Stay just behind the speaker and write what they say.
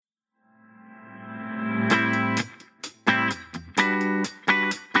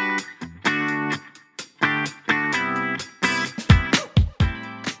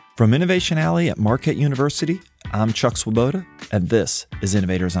From Innovation Alley at Marquette University, I'm Chuck Swoboda, and this is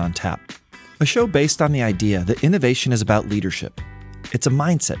Innovators on Tap, a show based on the idea that innovation is about leadership. It's a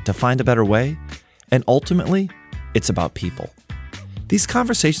mindset to find a better way, and ultimately, it's about people. These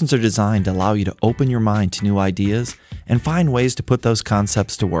conversations are designed to allow you to open your mind to new ideas and find ways to put those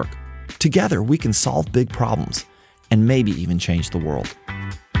concepts to work. Together, we can solve big problems and maybe even change the world.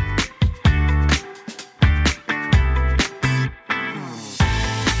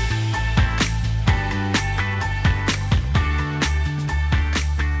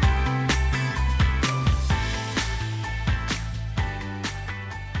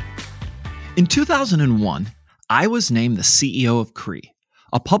 In 2001, I was named the CEO of Cree,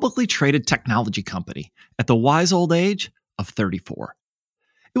 a publicly traded technology company, at the wise old age of 34.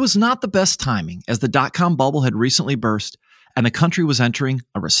 It was not the best timing, as the dot-com bubble had recently burst and the country was entering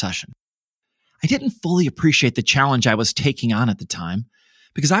a recession. I didn't fully appreciate the challenge I was taking on at the time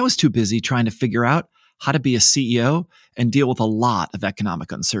because I was too busy trying to figure out how to be a CEO and deal with a lot of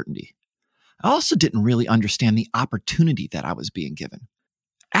economic uncertainty. I also didn't really understand the opportunity that I was being given.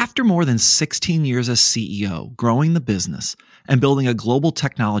 After more than 16 years as CEO, growing the business and building a global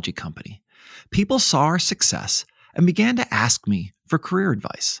technology company, people saw our success and began to ask me for career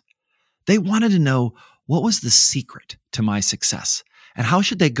advice. They wanted to know what was the secret to my success and how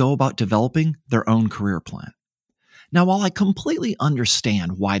should they go about developing their own career plan. Now, while I completely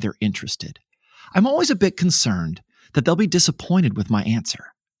understand why they're interested, I'm always a bit concerned that they'll be disappointed with my answer,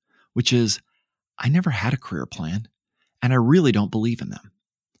 which is, I never had a career plan, and I really don't believe in them.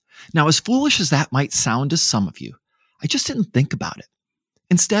 Now, as foolish as that might sound to some of you, I just didn't think about it.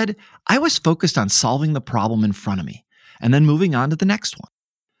 Instead, I was focused on solving the problem in front of me and then moving on to the next one.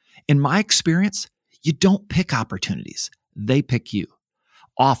 In my experience, you don't pick opportunities. They pick you,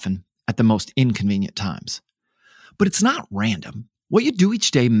 often at the most inconvenient times. But it's not random. What you do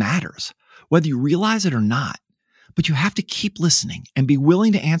each day matters, whether you realize it or not. But you have to keep listening and be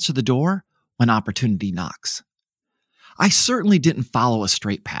willing to answer the door when opportunity knocks. I certainly didn't follow a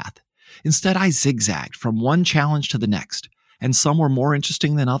straight path. Instead, I zigzagged from one challenge to the next, and some were more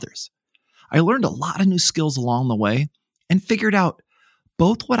interesting than others. I learned a lot of new skills along the way and figured out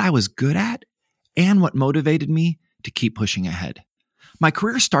both what I was good at and what motivated me to keep pushing ahead. My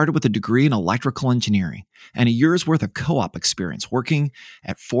career started with a degree in electrical engineering and a year's worth of co-op experience working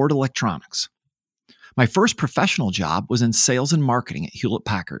at Ford Electronics. My first professional job was in sales and marketing at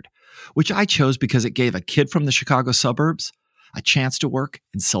Hewlett-Packard, which I chose because it gave a kid from the Chicago suburbs a chance to work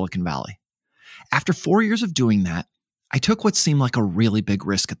in Silicon Valley. After 4 years of doing that, I took what seemed like a really big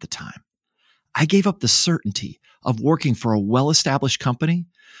risk at the time. I gave up the certainty of working for a well-established company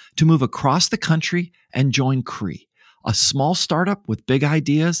to move across the country and join Cree, a small startup with big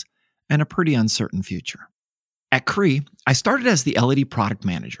ideas and a pretty uncertain future. At Cree, I started as the LED product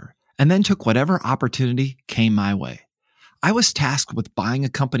manager and then took whatever opportunity came my way. I was tasked with buying a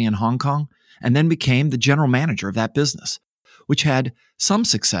company in Hong Kong and then became the general manager of that business, which had some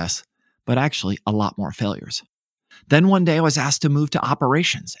success, but actually a lot more failures. Then one day I was asked to move to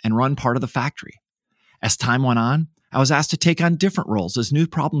operations and run part of the factory. As time went on, I was asked to take on different roles as new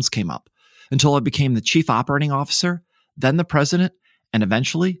problems came up until I became the chief operating officer, then the president, and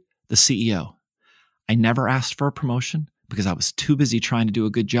eventually the CEO. I never asked for a promotion because I was too busy trying to do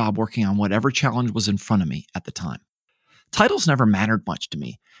a good job working on whatever challenge was in front of me at the time. Titles never mattered much to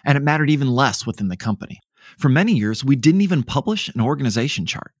me, and it mattered even less within the company. For many years, we didn't even publish an organization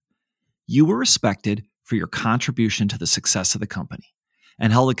chart. You were respected for your contribution to the success of the company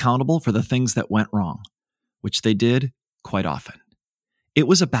and held accountable for the things that went wrong, which they did quite often. It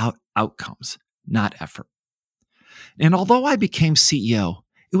was about outcomes, not effort. And although I became CEO,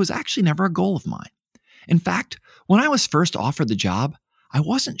 it was actually never a goal of mine. In fact, when I was first offered the job, I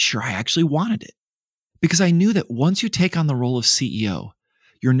wasn't sure I actually wanted it. Because I knew that once you take on the role of CEO,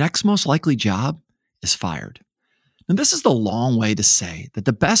 your next most likely job is fired. Now, this is the long way to say that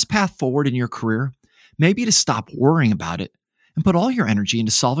the best path forward in your career may be to stop worrying about it and put all your energy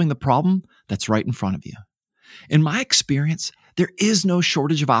into solving the problem that's right in front of you. In my experience, there is no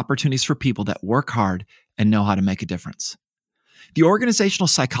shortage of opportunities for people that work hard and know how to make a difference. The organizational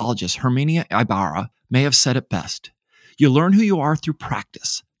psychologist Herminia Ibarra may have said it best. You learn who you are through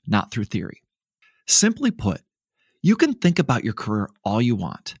practice, not through theory. Simply put, you can think about your career all you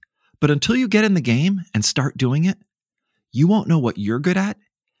want, but until you get in the game and start doing it, you won't know what you're good at,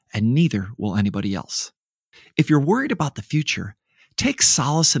 and neither will anybody else. If you're worried about the future, take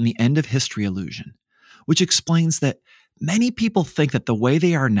solace in the end of history illusion, which explains that many people think that the way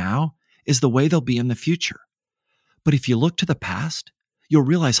they are now is the way they'll be in the future. But if you look to the past, you'll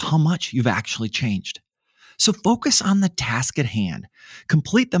realize how much you've actually changed. So focus on the task at hand,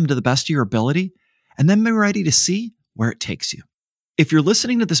 complete them to the best of your ability, and then be ready to see where it takes you. If you're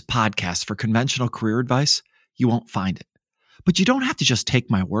listening to this podcast for conventional career advice, you won't find it. But you don't have to just take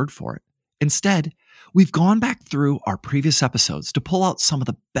my word for it. Instead, we've gone back through our previous episodes to pull out some of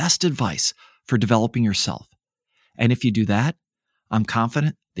the best advice for developing yourself. And if you do that, I'm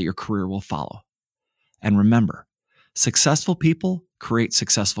confident that your career will follow. And remember, successful people create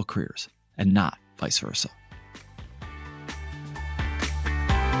successful careers, and not vice versa.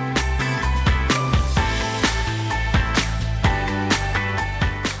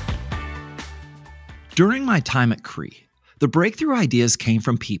 During my time at Cree, the breakthrough ideas came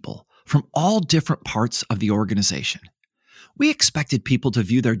from people from all different parts of the organization. We expected people to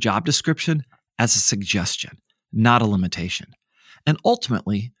view their job description as a suggestion, not a limitation. And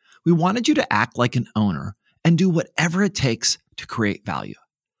ultimately, we wanted you to act like an owner and do whatever it takes to create value.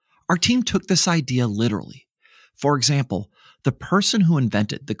 Our team took this idea literally. For example, the person who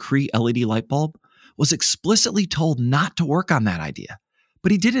invented the Cree LED light bulb was explicitly told not to work on that idea,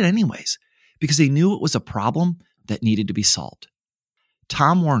 but he did it anyways because he knew it was a problem that needed to be solved.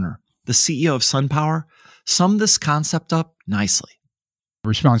 Tom Werner, the CEO of SunPower, summed this concept up nicely.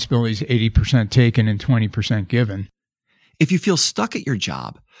 Responsibility is 80% taken and 20% given. If you feel stuck at your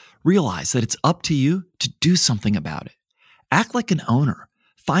job, realize that it's up to you to do something about it. Act like an owner.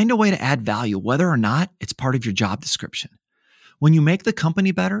 Find a way to add value, whether or not it's part of your job description. When you make the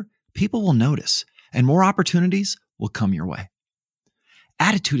company better, people will notice, and more opportunities will come your way.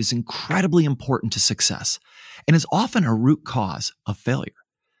 Attitude is incredibly important to success and is often a root cause of failure.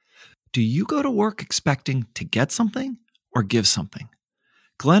 Do you go to work expecting to get something or give something?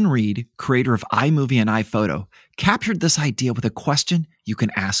 Glenn Reed, creator of iMovie and iPhoto, captured this idea with a question you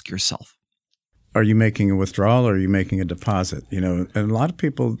can ask yourself. Are you making a withdrawal or are you making a deposit? And a lot of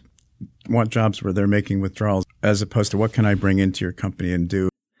people want jobs where they're making withdrawals as opposed to what can I bring into your company and do?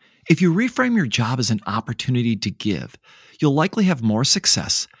 If you reframe your job as an opportunity to give, you'll likely have more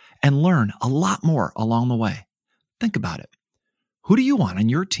success and learn a lot more along the way. Think about it. Who do you want on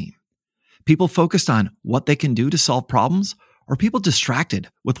your team? People focused on what they can do to solve problems, or people distracted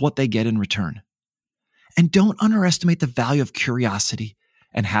with what they get in return? And don't underestimate the value of curiosity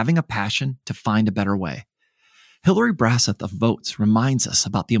and having a passion to find a better way. Hillary Brasseth of Votes reminds us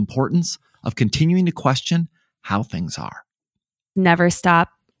about the importance of continuing to question how things are. Never stop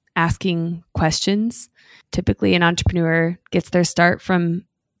asking questions. Typically, an entrepreneur gets their start from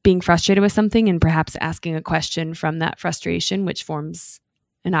being frustrated with something and perhaps asking a question from that frustration, which forms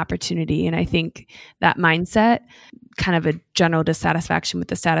an opportunity. And I think that mindset, kind of a general dissatisfaction with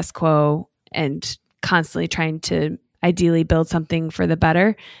the status quo and constantly trying to ideally build something for the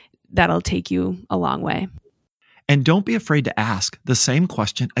better, that'll take you a long way. And don't be afraid to ask the same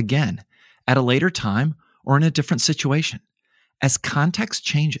question again at a later time or in a different situation. As context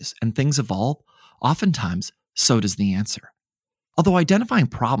changes and things evolve, oftentimes so does the answer. Although identifying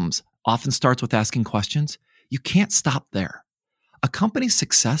problems often starts with asking questions, you can't stop there. A company's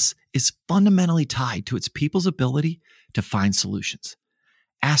success is fundamentally tied to its people's ability to find solutions.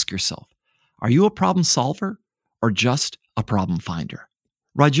 Ask yourself, are you a problem solver or just a problem finder?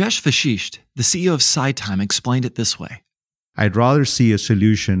 Rajesh Vashisht, the CEO of SciTime, explained it this way. I'd rather see a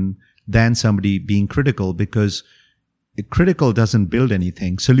solution than somebody being critical, because critical doesn't build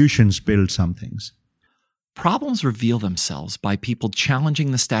anything. Solutions build some things. Problems reveal themselves by people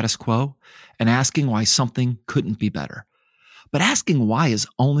challenging the status quo and asking why something couldn't be better. But asking why is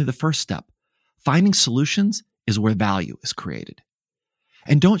only the first step. Finding solutions is where value is created.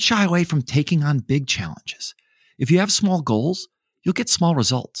 And don't shy away from taking on big challenges. If you have small goals, you'll get small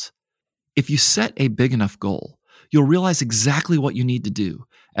results. If you set a big enough goal, you'll realize exactly what you need to do,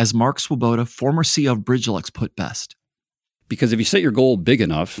 as Mark Swoboda, former CEO of Bridgelex, put best. Because if you set your goal big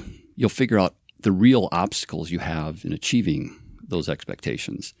enough, you'll figure out the real obstacles you have in achieving those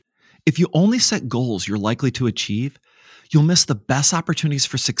expectations. If you only set goals you're likely to achieve, you'll miss the best opportunities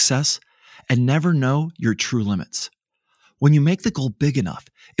for success and never know your true limits. When you make the goal big enough,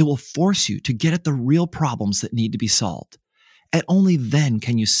 it will force you to get at the real problems that need to be solved. And only then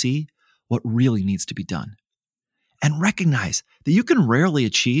can you see what really needs to be done. And recognize that you can rarely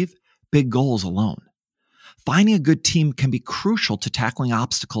achieve big goals alone. Finding a good team can be crucial to tackling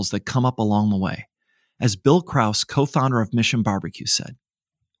obstacles that come up along the way. As Bill Krause, co-founder of Mission Barbecue, said,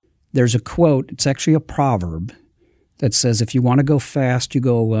 there's a quote, it's actually a proverb, that says, if you want to go fast, you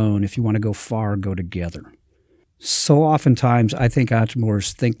go alone. If you want to go far, go together. So oftentimes, I think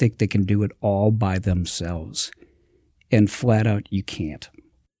entrepreneurs think they can do it all by themselves. And flat out, you can't.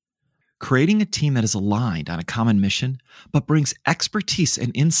 Creating a team that is aligned on a common mission, but brings expertise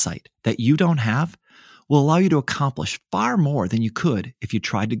and insight that you don't have, will allow you to accomplish far more than you could if you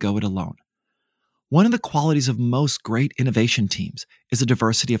tried to go it alone. One of the qualities of most great innovation teams is a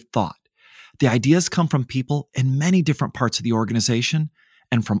diversity of thought. The ideas come from people in many different parts of the organization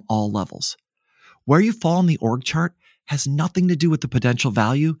and from all levels. Where you fall in the org chart has nothing to do with the potential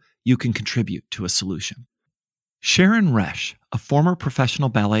value you can contribute to a solution. Sharon Resch, a former professional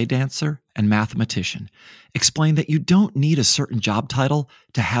ballet dancer and mathematician, explained that you don't need a certain job title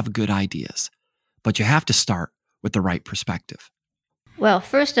to have good ideas, but you have to start with the right perspective. Well,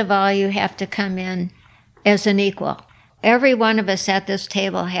 first of all, you have to come in as an equal. Every one of us at this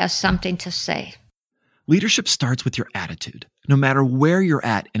table has something to say. Leadership starts with your attitude, no matter where you're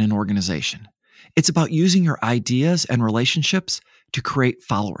at in an organization. It's about using your ideas and relationships to create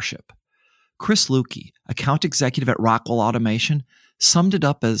followership. Chris Lukey, account executive at Rockwell Automation, summed it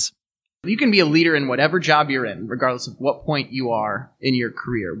up as, you can be a leader in whatever job you're in, regardless of what point you are in your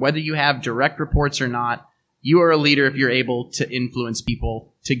career. Whether you have direct reports or not, you are a leader if you're able to influence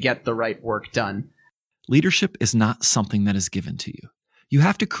people to get the right work done. Leadership is not something that is given to you. You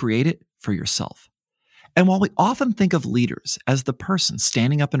have to create it for yourself. And while we often think of leaders as the person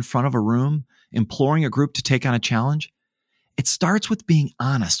standing up in front of a room, imploring a group to take on a challenge, it starts with being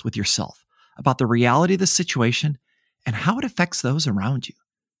honest with yourself about the reality of the situation and how it affects those around you.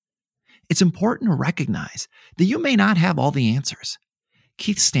 It's important to recognize that you may not have all the answers.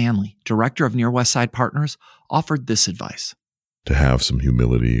 Keith Stanley, director of Near West Side Partners, offered this advice. To have some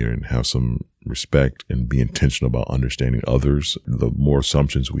humility and have some respect and be intentional about understanding others. The more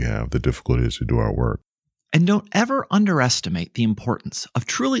assumptions we have, the difficult it is to do our work. And don't ever underestimate the importance of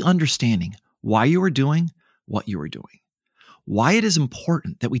truly understanding why you are doing what you are doing. Why it is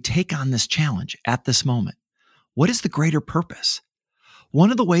important that we take on this challenge at this moment. What is the greater purpose? One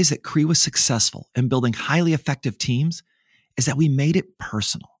of the ways that Cree was successful in building highly effective teams is that we made it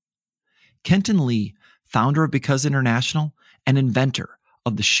personal. Kenton Lee, founder of Because International and inventor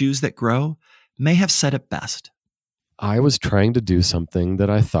of the Shoes That Grow, may have said it best. I was trying to do something that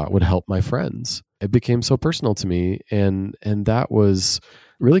I thought would help my friends. It became so personal to me, and that was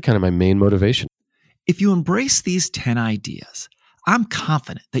really kind of my main motivation. If you embrace these 10 ideas, I'm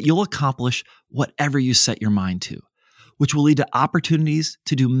confident that you'll accomplish whatever you set your mind to, which will lead to opportunities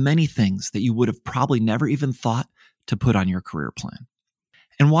to do many things that you would have probably never even thought to put on your career plan.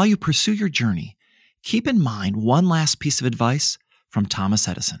 And while you pursue your journey, keep in mind one last piece of advice from Thomas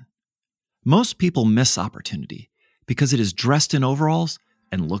Edison. Most people miss opportunity because it is dressed in overalls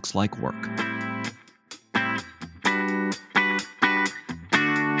and looks like work.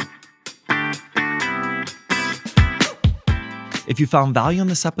 If you found value in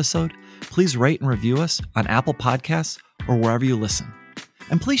this episode, please rate and review us on Apple Podcasts or wherever you listen.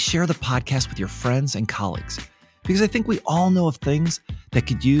 And please share the podcast with your friends and colleagues, because I think we all know of things that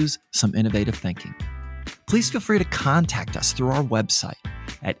could use some innovative thinking. Please feel free to contact us through our website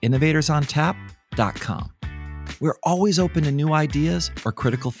at innovatorsontap.com. We're always open to new ideas or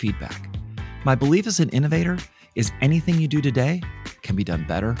critical feedback. My belief as an innovator is anything you do today can be done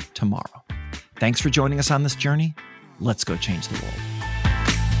better tomorrow. Thanks for joining us on this journey. Let's go change the world.